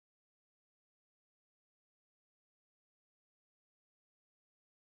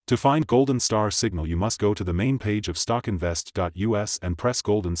To find golden star signal, you must go to the main page of StockInvest.us and press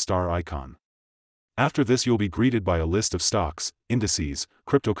golden star icon. After this, you'll be greeted by a list of stocks, indices,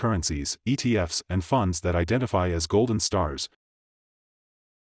 cryptocurrencies, ETFs, and funds that identify as golden stars.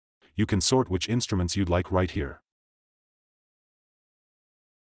 You can sort which instruments you'd like right here.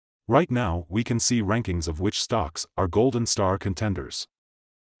 Right now, we can see rankings of which stocks are golden star contenders.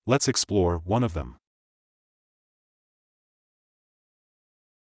 Let's explore one of them.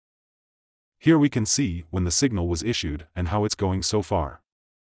 Here we can see when the signal was issued and how it's going so far.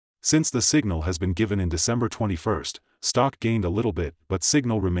 Since the signal has been given in December 21st, stock gained a little bit, but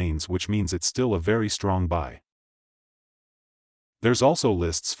signal remains, which means it's still a very strong buy. There's also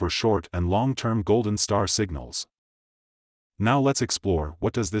lists for short and long-term golden star signals. Now let's explore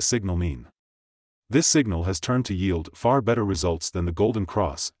what does this signal mean. This signal has turned to yield far better results than the golden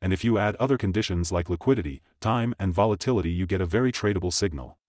cross, and if you add other conditions like liquidity, time, and volatility, you get a very tradable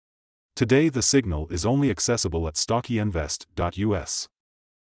signal. Today the signal is only accessible at StockInvest.us.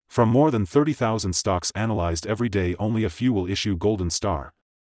 From more than 30,000 stocks analyzed every day, only a few will issue golden star.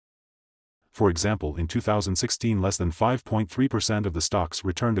 For example, in 2016 less than 5.3% of the stocks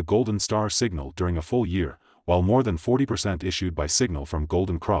returned a golden star signal during a full year, while more than 40% issued by signal from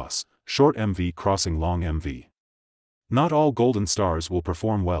golden cross, short MV crossing long MV. Not all golden stars will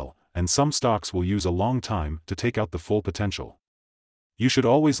perform well, and some stocks will use a long time to take out the full potential. You should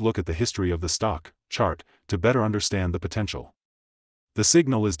always look at the history of the stock chart to better understand the potential. The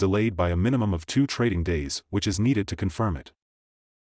signal is delayed by a minimum of 2 trading days, which is needed to confirm it.